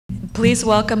Please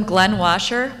welcome Glenn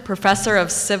Washer, Professor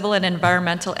of Civil and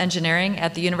Environmental Engineering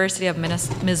at the University of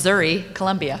Missouri,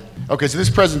 Columbia. Okay, so this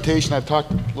presentation, I've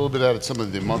talked a little bit at some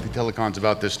of the monthly telecons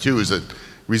about this too, is that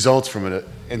results from an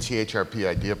NCHRP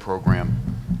IDEA program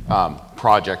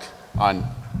project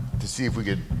to see if we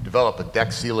could develop a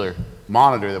deck sealer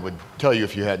monitor that would tell you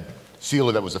if you had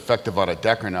sealer that was effective on a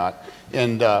deck or not.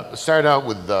 And start out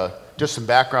with just some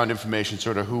background information,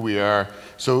 sort of who we are.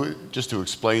 So just to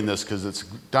explain this, because it's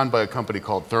done by a company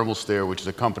called ThermalStair, which is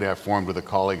a company I formed with a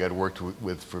colleague I'd worked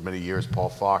with for many years, Paul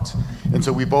Fox. And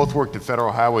so we both worked at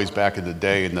Federal Highways back in the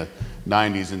day, in the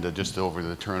 90s into just over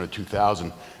the turn of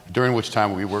 2000, during which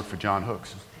time we worked for John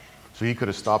Hooks. So he could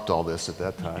have stopped all this at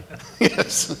that time.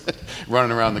 Yes,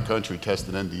 running around the country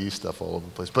testing NDE stuff all over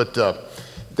the place. But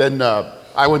then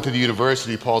I went to the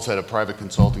university. Paul's had a private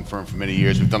consulting firm for many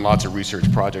years. We've done lots of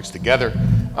research projects together.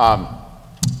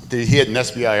 He had an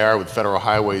SBIR with Federal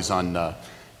Highways on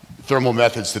thermal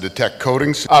methods to detect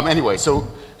coatings. Anyway, so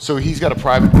he's got a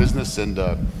private business, and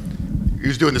he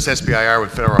was doing this SBIR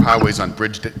with Federal Highways on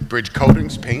bridge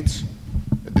coatings, paints,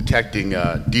 detecting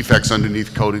defects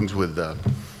underneath coatings with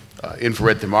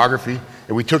infrared thermography.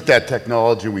 And we took that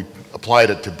technology and we applied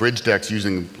it to bridge decks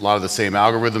using a lot of the same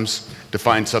algorithms to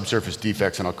find subsurface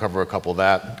defects, and I'll cover a couple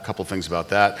things about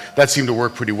that. That seemed to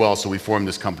work pretty well, so we formed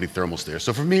this company, ThermalStair.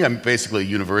 So for me, I'm basically a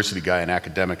university guy, an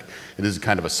academic, and this is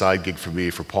kind of a side gig for me.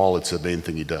 For Paul, it's the main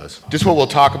thing he does. Just what we'll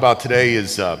talk about today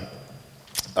is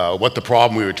what the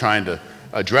problem we were trying to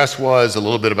address was, a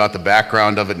little bit about the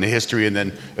background of it and the history, and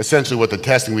then essentially what the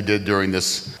testing we did during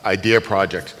this IDEA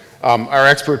project. Our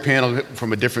expert panel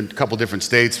from couple different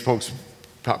states, folks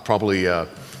probably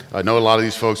know a lot of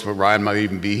these folks, but Ryan might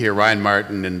even be here. Ryan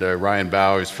Martin and Ryan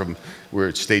Bowers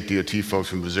we're state DOT folks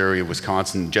from Missouri and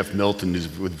Wisconsin. Jeff Milton, who's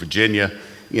with Virginia,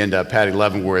 and Patty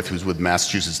Leavenworth, who's with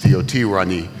Massachusetts DOT. We're on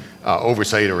the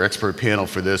oversight or expert panel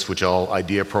for this, which all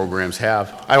IDEA programs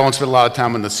have. I won't spend a lot of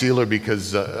time on the sealer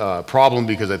because I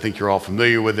think you're all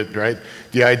familiar with it, right?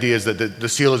 The idea is that the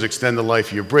sealers extend the life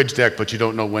of your bridge deck, but you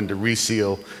don't know when to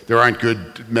reseal. There aren't good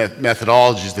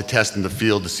methodologies to test in the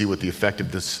field to see what the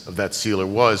effectiveness of that sealer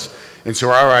was. And so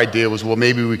our idea was, well,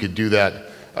 maybe we could do that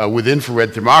with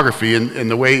infrared thermography. And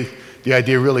the way the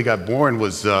idea really got born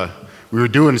was we were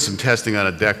doing some testing on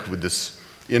a deck with this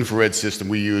infrared system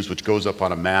we use, which goes up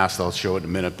on a mast. I'll show it in a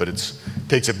minute, but it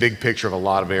takes a big picture of a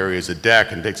lot of areas of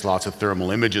deck and takes lots of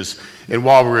thermal images. And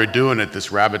while we were doing it,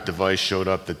 this Rabbit device showed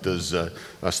up that does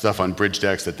stuff on bridge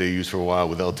decks that they used for a while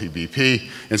with LTBP,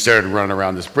 and started running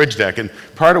around this bridge deck. And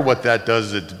part of what that does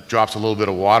is it drops a little bit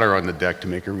of water on the deck to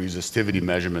make a resistivity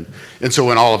measurement. And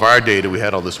so in all of our data, we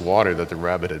had all this water that the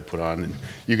Rabbit had put on. And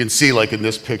you can see, like in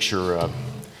this picture,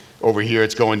 over here,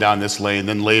 it's going down this lane,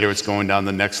 then later it's going down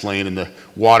the next lane, and the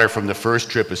water from the first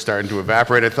trip is starting to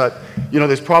evaporate. I thought,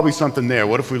 there's probably something there.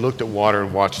 What if we looked at water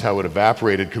and watched how it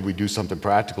evaporated? Could we do something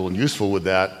practical and useful with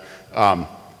that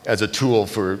as a tool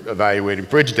for evaluating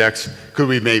bridge decks? Could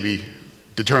we maybe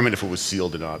determine if it was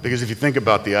sealed or not? Because if you think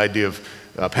about the idea of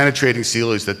penetrating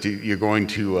sealers, that you're going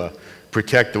to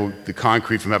protect the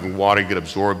concrete from having water get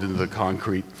absorbed into the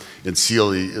concrete and seal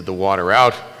the water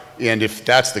out. And if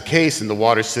that's the case and the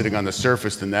water's sitting on the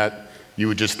surface, then that you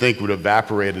would just think would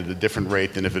evaporate at a different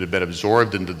rate than if it had been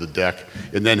absorbed into the deck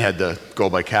and then had to go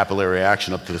by capillary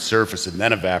action up to the surface and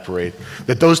then evaporate.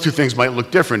 That those two things might look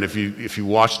different if you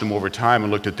watched them over time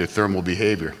and looked at their thermal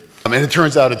behavior. And it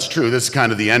turns out it's true. This is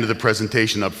kind of the end of the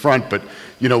presentation up front, but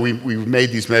we made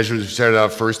these measurements. We started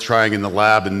out first trying in the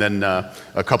lab, and then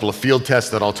a couple of field tests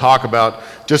that I'll talk about,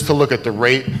 just to look at the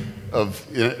rate of,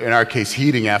 in our case,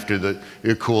 heating after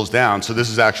it cools down. So this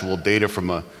is actual data from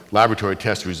a laboratory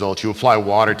test results. You apply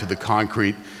water to the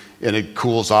concrete and it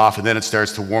cools off, and then it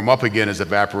starts to warm up again as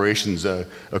evaporation's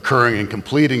occurring and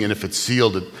completing, and if it's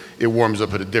sealed, it warms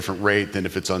up at a different rate than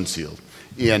if it's unsealed.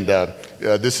 And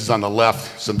this is on the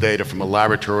left, some data from a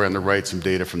laboratory, on the right, some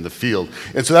data from the field.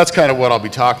 And so that's kind of what I'll be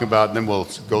talking about, and then we'll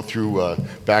go through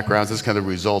backgrounds. That's kind of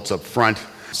results up front.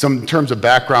 In terms of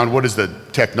background, what is the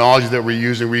technology that we're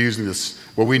using? We're using this,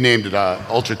 what we named it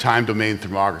ultra time domain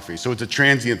thermography. So it's a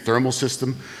transient thermal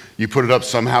system. You put it up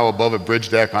somehow above a bridge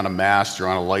deck on a mast or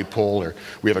on a light pole, or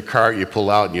we have a cart you pull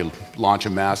out and you launch a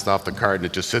mast off the cart and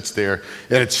it just sits there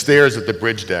and it stares at the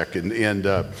bridge deck. And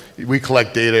we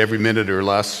collect data every minute or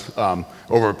less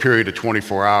over a period of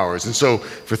 24 hours. And so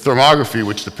for thermography,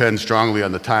 which depends strongly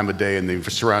on the time of day and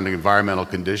the surrounding environmental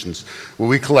conditions, well,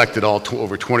 we collect it all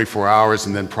over 24 hours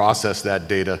and then process that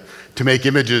data to make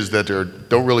images that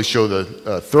don't really show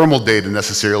the thermal data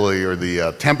necessarily or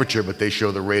the temperature, but they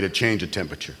show the rate of change of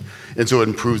temperature. And so it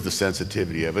improves the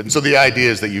sensitivity of it. And so the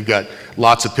idea is that you've got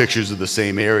lots of pictures of the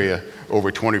same area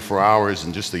over 24 hours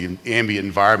and just the ambient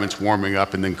environment's warming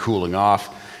up and then cooling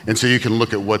off. And so you can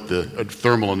look at what the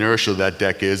thermal inertia of that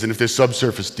deck is. And if there's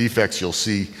subsurface defects, you'll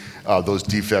see those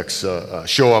defects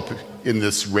show up in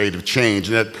this rate of change.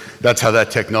 And that's how that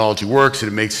technology works.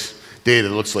 And it makes data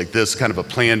that looks like this, kind of a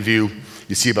plan view.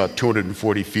 You see about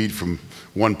 240 feet from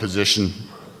one position.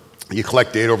 You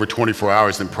collect data over 24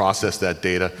 hours, then process that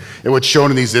data. And what's shown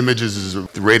in these images is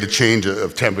the rate of change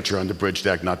of temperature on the bridge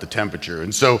deck, not the temperature.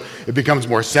 And so it becomes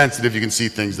more sensitive. You can see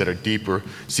things that are deeper,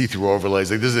 see-through overlays.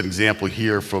 Like this is an example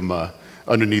here from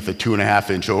underneath a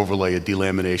 2.5-inch overlay, a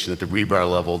delamination at the rebar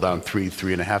level down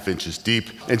 3.5 inches deep.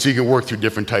 And so you can work through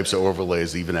different types of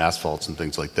overlays, even asphalts and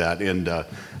things like that. And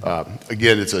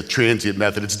again, it's a transient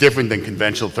method. It's different than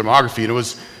conventional thermography, and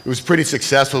it was pretty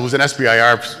successful. It was an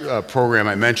SBIR program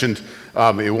I mentioned.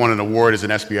 It won an award as an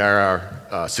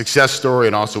SBIR success story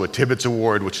and also a Tibbetts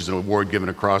Award, which is an award given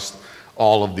across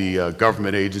all of the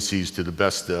government agencies to the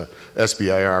best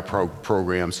SBIR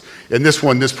programs. And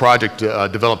this project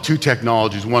developed two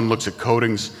technologies. One looks at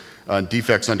coatings,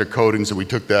 defects under coatings, and we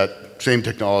took that same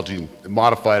technology and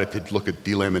modified it to look at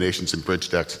delaminations in bridge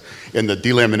decks. And the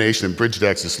delamination in bridge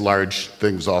decks, this large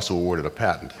thing, was also awarded a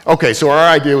patent. Okay, so our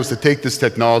idea was to take this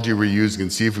technology we're using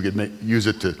and see if we could use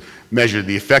it to measure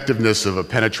the effectiveness of a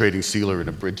penetrating sealer in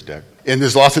a bridge deck. And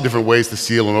there's lots of different ways to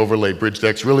seal and overlay bridge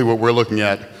decks. Really what we're looking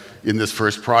at in this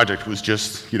first project was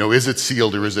just, is it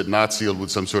sealed or is it not sealed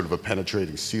with some sort of a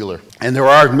penetrating sealer? And there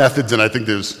are methods, and I think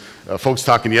there's folks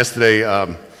talking yesterday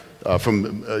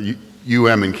from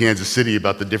UM in Kansas City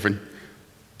about the different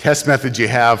test methods you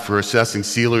have for assessing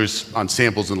sealers on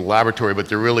samples in the laboratory, but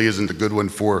there really isn't a good one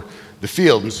for the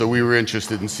field. And so we were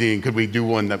interested in seeing, could we do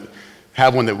one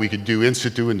that we could do in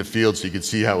situ in the field so you could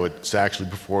see how it's actually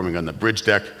performing on the bridge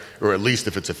deck, or at least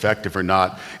if it's effective or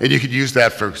not. And you could use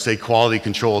that for, say, quality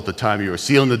control at the time you were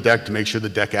sealing the deck to make sure the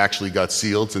deck actually got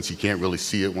sealed, since you can't really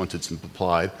see it once it's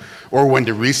applied. Or when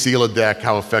to reseal a deck,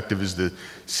 how effective is the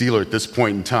sealer at this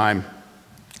point in time,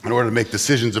 in order to make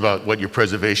decisions about what your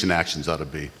preservation actions ought to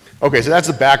be. Okay, so that's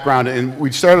the background, and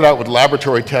we started out with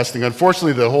laboratory testing.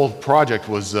 Unfortunately, the whole project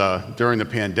was during the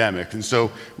pandemic, and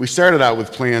so we started out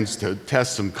with plans to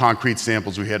test some concrete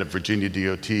samples we had at Virginia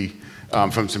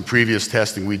DOT from some previous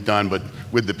testing we'd done, but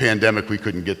with the pandemic, we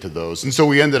couldn't get to those. And so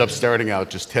we ended up starting out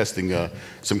just testing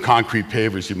some concrete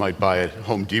pavers you might buy at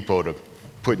Home Depot to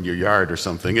put in your yard or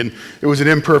something. And it was an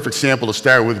imperfect sample to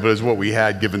start with, but it was what we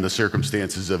had given the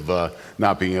circumstances of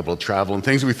not being able to travel and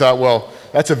things. We thought, well,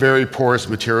 that's a very porous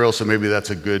material, so maybe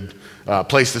that's a good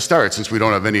place to start, since we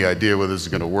don't have any idea whether this is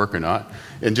going to work or not,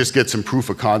 and just get some proof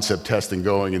of concept testing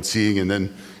going and seeing, and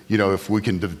then, if we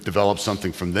can develop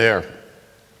something from there.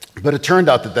 But it turned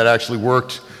out that that actually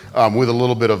worked with a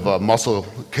little bit of muscle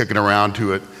kicking around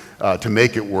to it. To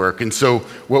make it work. And so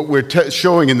what we're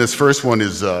showing in this first one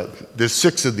is there's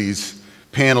 6 of these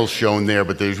panels shown there,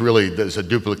 but there's a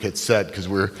duplicate set because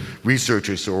we're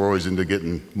researchers, so we're always into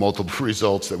getting multiple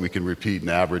results that we can repeat and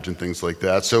average and things like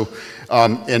that. So,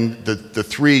 and the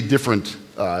 3 different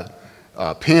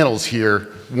panels here,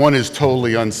 one is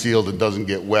totally unsealed and doesn't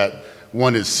get wet.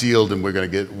 One is sealed and we're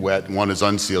going to get wet. One is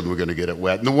unsealed and we're going to get it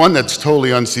wet. And the one that's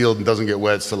totally unsealed and doesn't get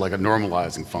wet is like a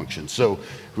normalizing function. So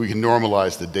we can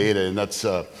normalize the data, and that's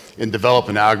and develop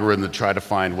an algorithm to try to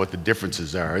find what the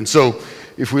differences are. And so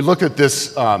if we look at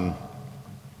this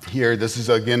here, this is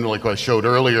again like what I showed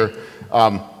earlier.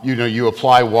 You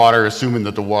apply water, assuming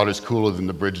that the water is cooler than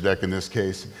the bridge deck in this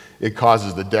case. It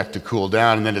causes the deck to cool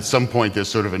down, and then at some point there's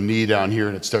sort of a knee down here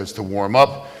and it starts to warm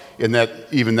up. And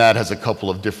even that has a couple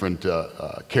of different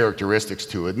characteristics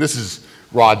to it. And this is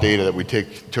raw data that we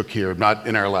took here, not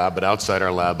in our lab, but outside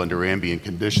our lab under ambient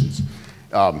conditions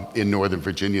in Northern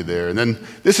Virginia there. And then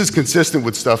this is consistent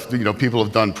with stuff people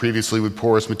have done previously with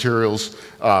porous materials,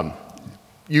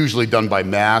 usually done by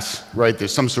mass, right?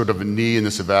 There's some sort of a knee in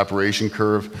this evaporation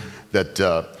curve that,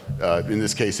 in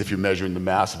this case, if you're measuring the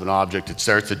mass of an object, it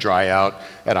starts to dry out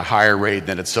at a higher rate,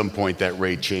 then at some point that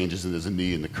rate changes and there's a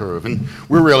knee in the curve. And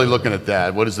we're really looking at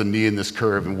that. What is the knee in this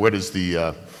curve, and what is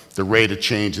the rate of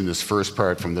change in this first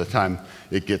part from the time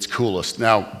it gets coolest?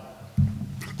 Now,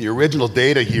 the original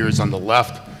data here is on the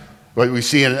left. What we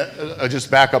see, and I'll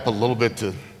just back up a little bit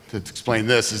to explain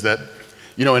this, is that,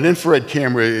 an infrared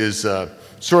camera is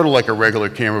sort of like a regular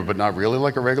camera, but not really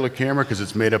like a regular camera, because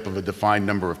it's made up of a defined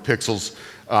number of pixels,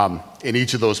 and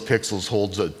each of those pixels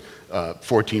holds a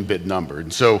 14-bit number.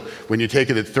 And so when you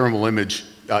take it at thermal image,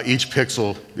 each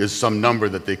pixel is some number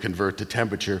that they convert to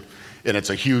temperature, and it's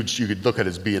you could look at it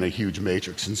as being a huge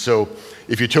matrix. And so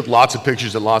if you took lots of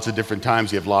pictures at lots of different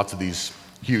times, you have lots of these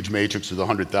huge matrix with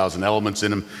 100,000 elements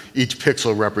in them, each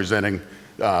pixel representing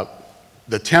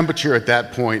the temperature at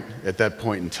that point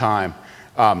in time,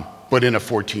 but in a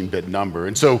 14-bit number.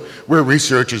 And so we're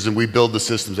researchers, and we build the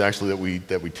systems actually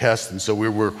that we test, and so we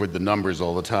work with the numbers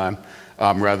all the time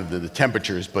rather than the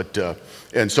temperatures.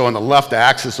 And so on the left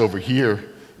axis over here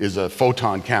is a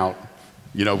photon count,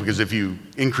 because if you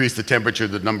increase the temperature,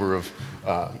 the number of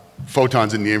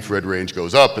photons in the infrared range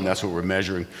goes up, and that's what we're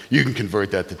measuring. You can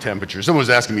convert that to temperature. Someone was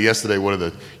asking me yesterday, what are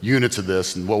the units of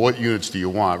this, and well, what units do you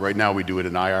want? Right now we do it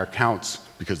in IR counts,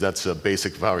 because that's a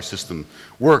basic of how our system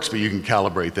works, but you can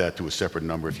calibrate that to a separate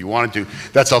number if you wanted to.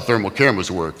 That's how thermal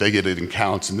cameras work. They get it in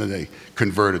counts, and then they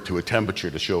convert it to a temperature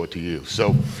to show it to you.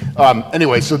 So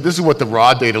anyway, so this is what the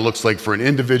raw data looks like for an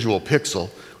individual pixel,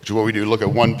 which is what we do, look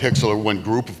at one pixel or one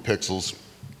group of pixels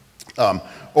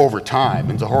over time.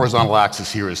 And the horizontal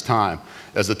axis here is time.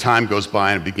 As the time goes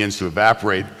by and it begins to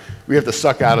evaporate, we have to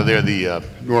suck out of there the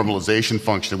normalization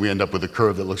function, and we end up with a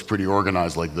curve that looks pretty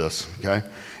organized like this, okay?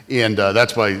 And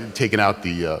that's by taking out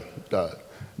the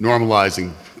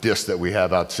normalizing disk that we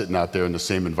have sitting out there in the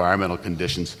same environmental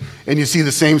conditions. And you see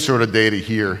the same sort of data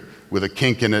here with a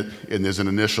kink in it, and there's an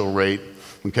initial rate,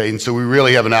 okay? And so we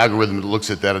really have an algorithm that looks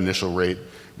at that initial rate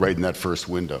right in that first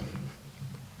window.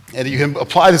 And you can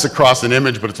apply this across an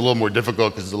image, but it's a little more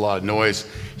difficult because there's a lot of noise.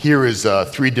 Here is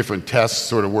 3 different tests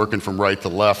sort of working from right to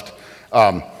left.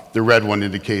 The red one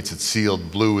indicates it's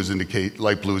sealed,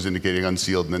 light blue is indicating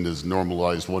unsealed, and then there's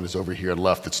normalized one is over here on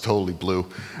left that's totally blue.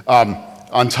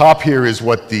 On top here is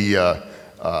what the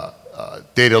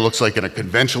data looks like in a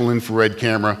conventional infrared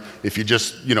camera. If you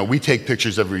just, we take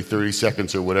pictures every 30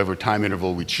 seconds or whatever time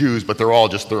interval we choose, but they're all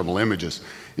just thermal images.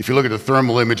 If you look at the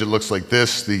thermal image, it looks like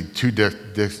this. The 2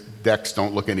 decks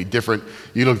don't look any different.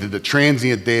 You look at the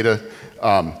transient data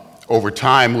over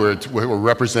time, what we're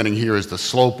representing here is the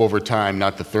slope over time,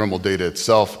 not the thermal data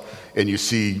itself, and you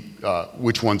see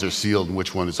which ones are sealed and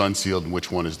which one is unsealed and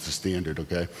which one is the standard,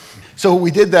 okay? So we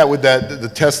did that with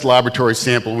the test laboratory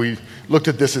sample. We looked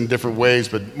at this in different ways,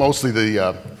 but mostly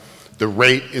the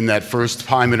rate in that first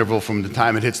time interval from the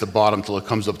time it hits the bottom till it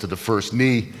comes up to the first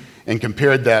knee, and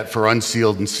compared that for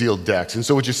unsealed and sealed decks. And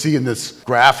so what you see in this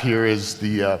graph here is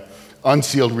the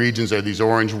unsealed regions are these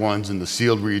orange ones, and the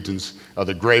sealed regions are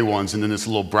the gray ones, and then this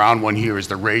little brown one here is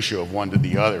the ratio of one to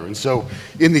the other. And so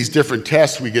in these different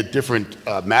tests, we get different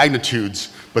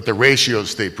magnitudes, but the ratios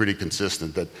stay pretty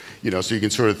consistent. So you can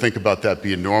sort of think about that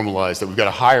being normalized, that we've got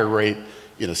a higher rate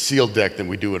in a sealed deck than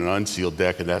we do in an unsealed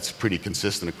deck, and that's pretty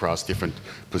consistent across different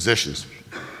positions.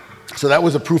 So that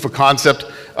was a proof of concept.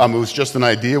 It was just an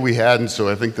idea we had, and so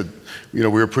I think that we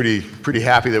were pretty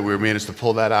happy that we managed to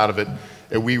pull that out of it.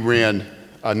 And we ran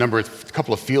a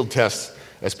couple of field tests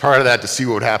as part of that to see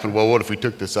what would happen. Well, what if we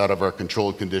took this out of our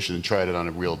controlled condition and tried it on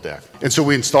a real deck? And so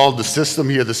we installed the system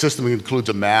here. The system includes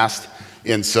a mast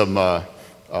and some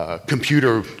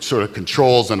computer sort of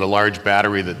controls and a large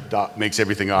battery that makes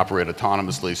everything operate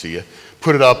autonomously. So you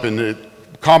put it up, and the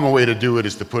common way to do it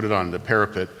is to put it on the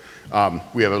parapet.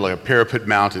 We have a parapet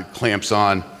mount. It clamps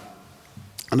on,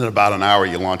 and in about an hour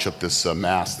you launch up this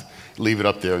mast, leave it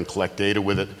up there and collect data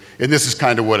with it. And this is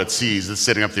kind of what it sees. It's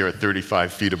sitting up there at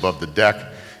 35 feet above the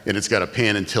deck, and it's got a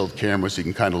pan and tilt camera so you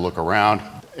can kind of look around.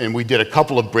 And we did a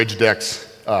couple of bridge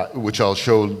decks, which I'll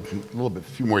show a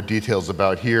few more details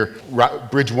about here.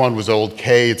 Bridge 1 was Old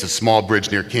K. It's a small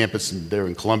bridge near campus there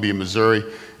in Columbia, Missouri.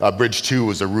 Bridge 2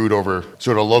 was a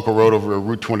local road over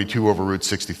Route 22 over Route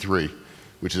 63.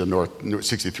 Which is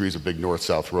 63 is a big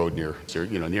north-south road near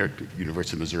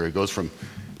University of Missouri. It goes from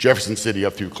Jefferson City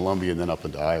up through Columbia and then up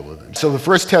into Iowa. So the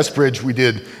first test bridge, we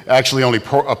did actually only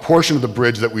a portion of the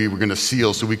bridge that we were going to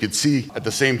seal, so we could see at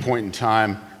the same point in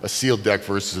time a sealed deck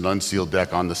versus an unsealed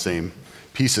deck on the same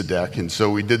piece of deck. And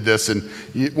so we did this, and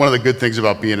one of the good things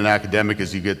about being an academic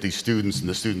is you get these students, and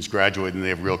the students graduate and they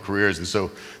have real careers. And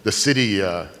so the city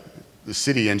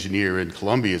engineer in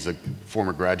Columbia is a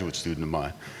former graduate student of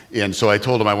mine. And so I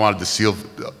told him I wanted to seal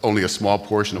only a small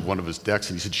portion of one of his decks,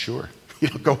 and he said, sure,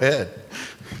 go ahead.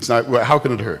 How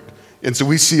can it hurt? And so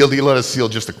he let us seal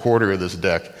just a quarter of this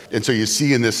deck. And so you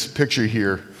see in this picture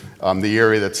here, the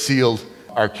area that's sealed,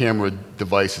 our camera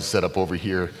device is set up over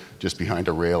here, just behind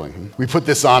a railing. We put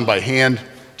this on by hand,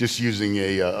 just using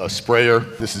a sprayer.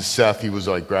 This is Seth. He was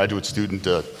a graduate student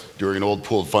during an old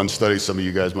pooled fund study. Some of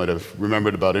you guys might have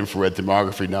remembered about infrared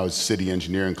thermography. Now he's a city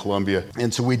engineer in Columbia.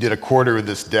 And so we did a quarter of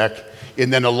this deck.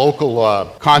 And then a local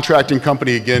contracting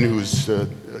company, again,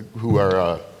 who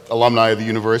are alumni of the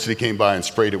university, came by and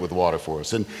sprayed it with water for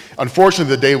us. And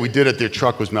unfortunately, the day we did it, their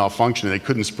truck was malfunctioning. They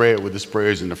couldn't spray it with the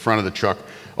sprayers in the front of the truck.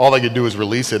 All they could do was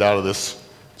release it out of this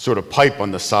sort of pipe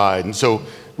on the side. And so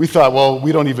we thought, well,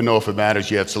 we don't even know if it matters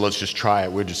yet, so let's just try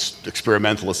it. We're just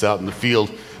experimentalists out in the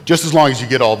field, just as long as you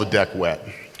get all the deck wet,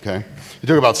 okay? It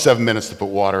took about 7 minutes to put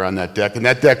water on that deck, and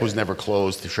that deck was never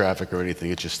closed to traffic or anything.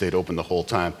 It just stayed open the whole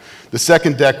time. The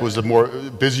second deck was a more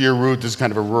busier route. This is kind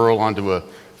of a rural onto a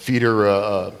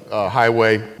feeder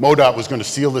highway. MoDOT was going to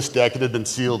seal this deck. It had been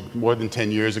sealed more than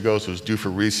 10 years ago, so it was due for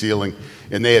resealing,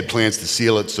 and they had plans to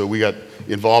seal it, so we got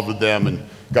involved with them and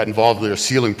got involved in their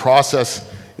sealing process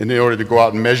in order to go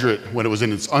out and measure it when it was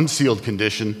in its unsealed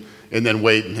condition, and then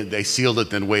wait, and they sealed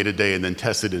it, then wait a day, and then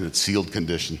tested it in its sealed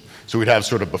condition. So we'd have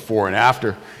sort of before and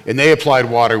after. And they applied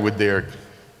water with their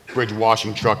bridge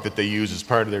washing truck that they use as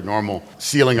part of their normal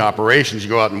sealing operations. You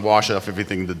go out and wash off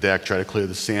everything in the deck, try to clear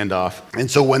the sand off. And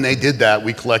so when they did that,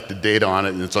 we collected data on it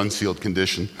in its unsealed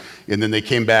condition. And then they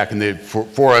came back and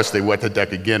for us, they wet the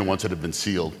deck again once it had been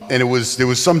sealed. And there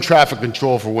was some traffic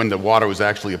control for when the water was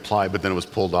actually applied, but then it was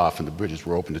pulled off and the bridges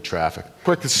were open to traffic.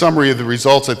 Quick summary of the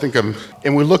results,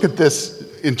 and we look at this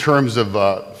in terms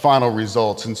of final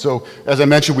results. And so, as I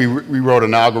mentioned, we wrote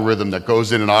an algorithm that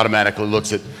goes in and automatically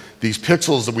looks at these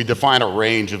pixels, that we define a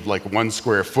range of like 1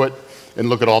 square foot and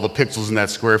look at all the pixels in that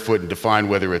square foot and define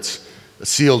whether it's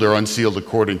sealed or unsealed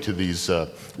according to these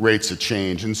rates of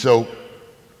change. And so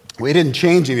we didn't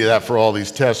change any of that for all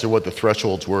these tests or what the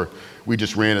thresholds were. We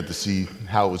just ran it to see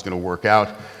how it was going to work out.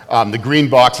 The green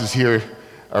boxes here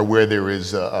are where there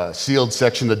is a sealed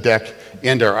section of the deck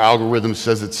and our algorithm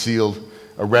says it's sealed.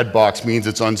 A red box means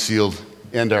it's unsealed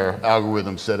and our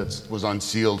algorithm said it was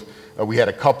unsealed. We had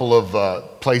a couple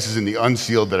of places in the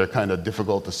unsealed that are kind of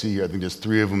difficult to see. I think there's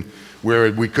 3 of them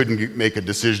where we couldn't make a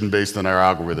decision based on our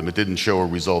algorithm. It didn't show a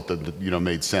result that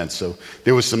made sense. So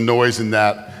there was some noise in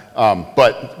that,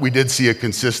 but we did see a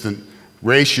consistent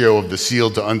ratio of the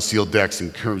sealed to unsealed decks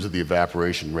in terms of the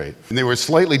evaporation rate. And they were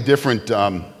slightly different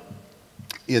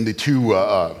in the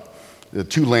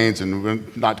two lanes, and we're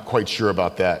not quite sure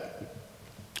about that.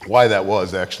 Why that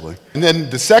was actually. And then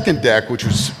the second deck, which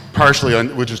was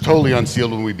totally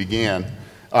unsealed when we began,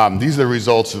 these are the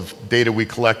results of data we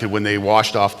collected when they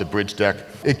washed off the bridge deck.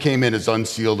 It came in as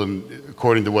unsealed, and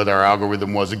according to what our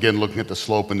algorithm was, again looking at the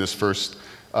slope in this first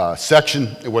section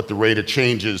and what the rate of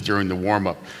change is during the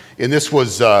warm-up. And this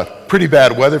was pretty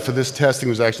bad weather for this testing.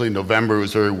 It was actually in November. It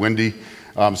was very windy.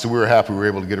 So we were happy we were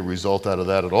able to get a result out of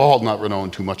that at all, not knowing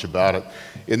too much about it.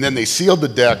 And then they sealed the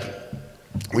deck.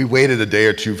 We waited a day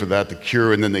or two for that to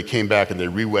cure, and then they came back and they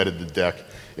re-wetted the deck.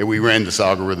 And we ran this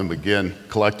algorithm again,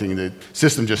 collecting. The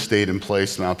system just stayed in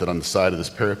place, mounted on the side of this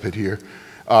parapet here.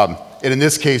 And in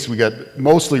this case, we got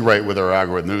mostly right with our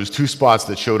algorithm. There was 2 spots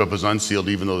that showed up as unsealed,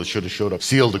 even though they should have showed up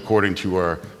sealed according to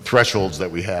our thresholds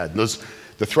that we had. And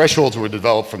the thresholds were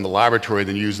developed from the laboratory and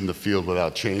then used in the field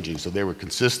without changing, so they were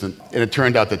consistent. And it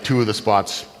turned out that 2 of the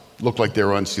spots looked like they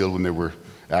were unsealed when they were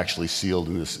actually sealed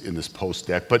in this post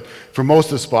deck. But for most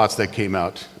of the spots, that came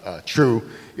out true.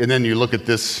 And then you look at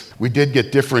this, we did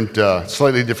get different,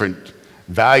 slightly different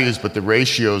values, but the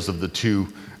ratios of the 2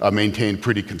 maintained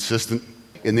pretty consistent.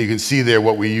 And you can see there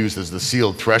what we used as the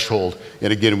sealed threshold.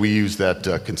 And again, we use that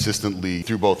consistently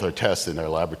through both our tests and our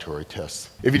laboratory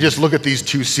tests. If you just look at these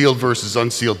 2 sealed versus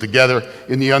unsealed together,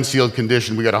 in the unsealed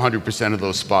condition, we got 100% of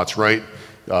those spots right.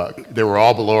 They were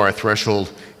all below our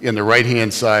threshold. In the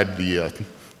right-hand side, the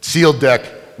sealed deck,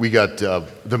 we got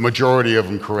the majority of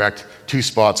them correct. 2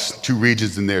 spots, 2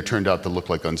 regions in there turned out to look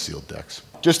like unsealed decks.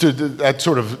 That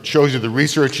sort of shows you the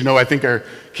research. I think our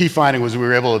key finding was we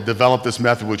were able to develop this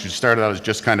method, which started out as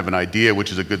just kind of an idea,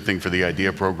 which is a good thing for the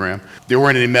IDEA program. There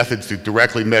weren't any methods to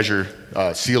directly measure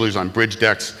sealers on bridge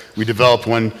decks. We developed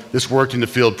one. This worked in the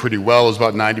field pretty well. It was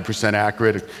about 90%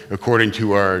 accurate according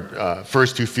to our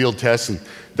first 2 field tests. And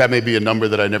that may be a number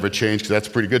that I never changed, because that's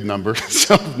a pretty good number.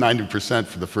 So 90%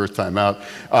 for the first time out.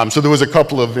 So there was a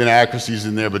couple of inaccuracies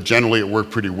in there, but generally it worked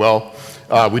pretty well.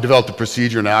 We developed a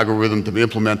procedure and algorithm to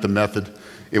implement the method,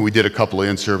 and we did a couple of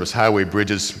in-service highway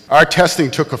bridges. Our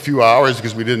testing took a few hours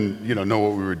because we didn't know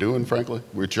what we were doing, frankly.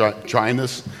 We were trying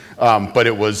this, but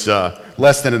it was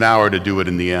less than an hour to do it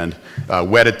in the end.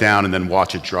 Wet it down and then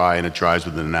watch it dry, and it dries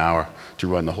within an hour to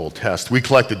run the whole test. We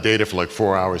collected data for like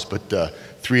 4 hours, but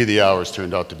 3 of the hours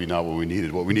turned out to be not what we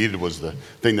needed. What we needed was the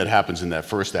thing that happens in that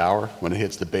first hour when it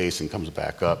hits the base and comes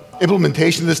back up.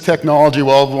 Implementation of this technology,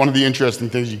 well, one of the interesting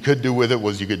things you could do with it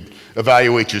was you could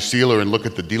evaluate your sealer and look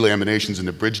at the delaminations in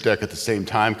the bridge deck at the same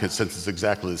time, because since it's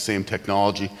exactly the same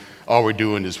technology, all we're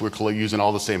doing is we're using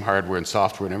all the same hardware and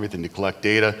software and everything to collect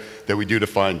data that we do to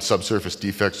find subsurface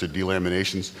defects or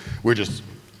delaminations. We're just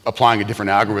applying a different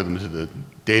algorithm to the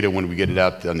data when we get it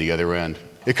out on the other end.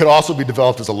 It could also be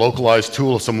developed as a localized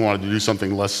tool if someone wanted to do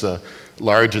something less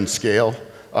large in scale.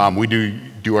 We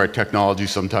do our technology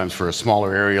sometimes for a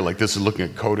smaller area, like this is looking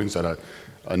at coatings at a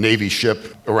Navy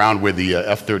ship around where the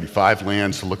F-35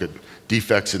 lands to look at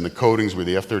defects in the coatings where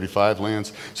the F-35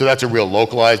 lands. So that's a real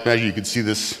localized measure. You could see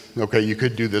this, okay, you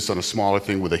could do this on a smaller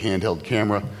thing with a handheld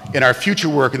camera. In our future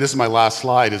work, and this is my last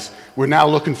slide, is we're now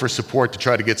looking for support to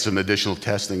try to get some additional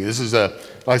testing. This is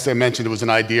like I mentioned, it was an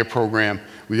idea program.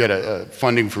 We got a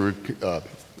funding for a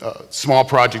small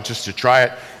project just to try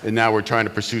it, and now we're trying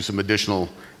to pursue some additional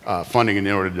funding in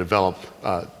order to develop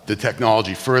the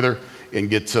technology further and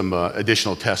get some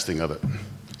additional testing of it.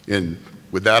 And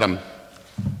with that,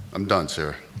 I'm done,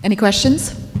 Sarah. Any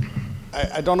questions?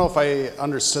 I don't know if I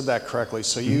understood that correctly.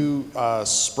 So you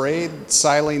sprayed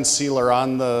silane sealer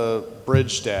on the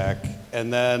bridge deck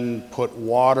and then put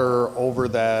water over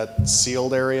that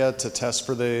sealed area to test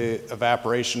for the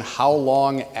evaporation. How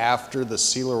long after the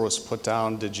sealer was put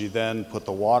down did you then put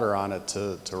the water on it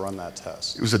to run that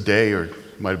test? It was a day, or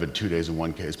it might have been 2 days in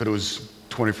one case, but it was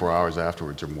 24 hours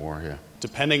afterwards or more, yeah.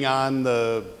 Depending on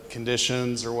the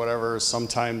conditions or whatever,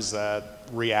 sometimes that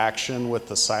reaction with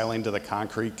the silane to the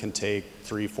concrete can take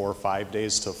 3, 4, 5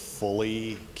 days to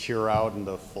fully cure out and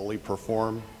to fully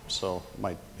perform. So it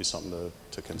might be something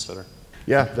to consider.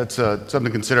 Yeah, that's something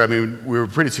to consider. I mean, we were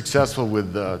pretty successful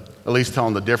with at least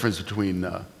telling the difference between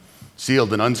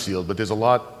sealed and unsealed, but there's a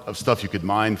lot of stuff you could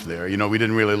mine there. You know, we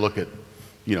didn't really look at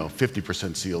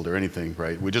 50% sealed or anything,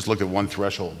 right? We just looked at one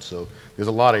threshold. So there's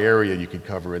a lot of area you could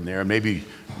cover in there. And maybe,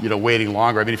 waiting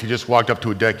longer. I mean, if you just walked up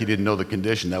to a deck, you didn't know the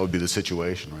condition, that would be the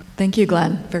situation, right? Thank you,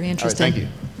 Glenn. Very interesting. All right, thank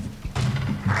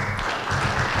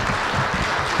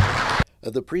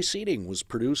you. The preceding was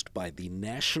produced by the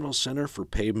National Center for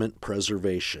Pavement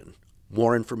Preservation.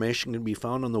 More information can be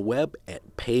found on the web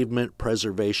at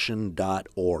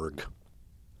pavementpreservation.org.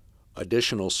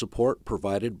 Additional support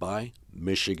provided by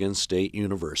Michigan State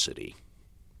University.